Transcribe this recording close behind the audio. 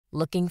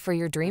Looking for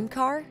your dream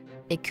car?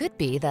 It could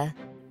be the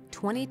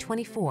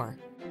 2024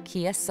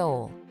 Kia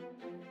Soul.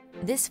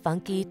 This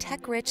funky,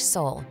 tech-rich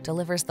Soul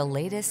delivers the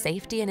latest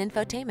safety and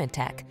infotainment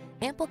tech,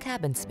 ample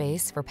cabin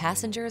space for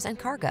passengers and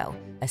cargo,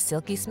 a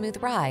silky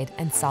smooth ride,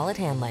 and solid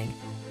handling.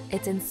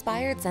 Its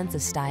inspired sense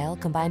of style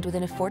combined with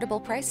an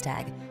affordable price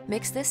tag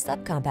makes this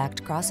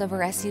subcompact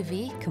crossover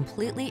SUV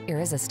completely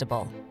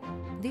irresistible.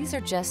 These are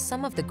just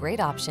some of the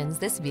great options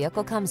this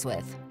vehicle comes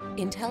with: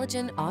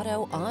 intelligent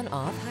auto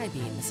on-off high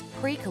beams,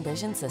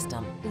 pre-collision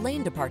system,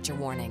 lane departure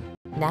warning,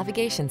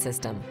 navigation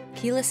system,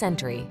 keyless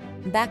entry,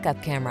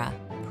 backup camera,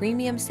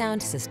 premium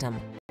sound system,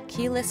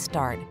 keyless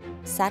start,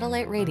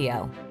 satellite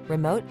radio,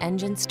 remote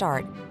engine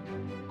start.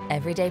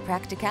 Everyday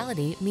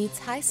practicality meets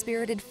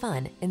high-spirited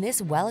fun in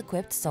this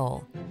well-equipped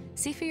Soul.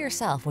 See for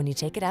yourself when you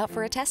take it out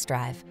for a test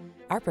drive.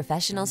 Our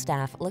professional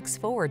staff looks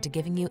forward to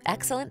giving you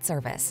excellent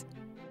service.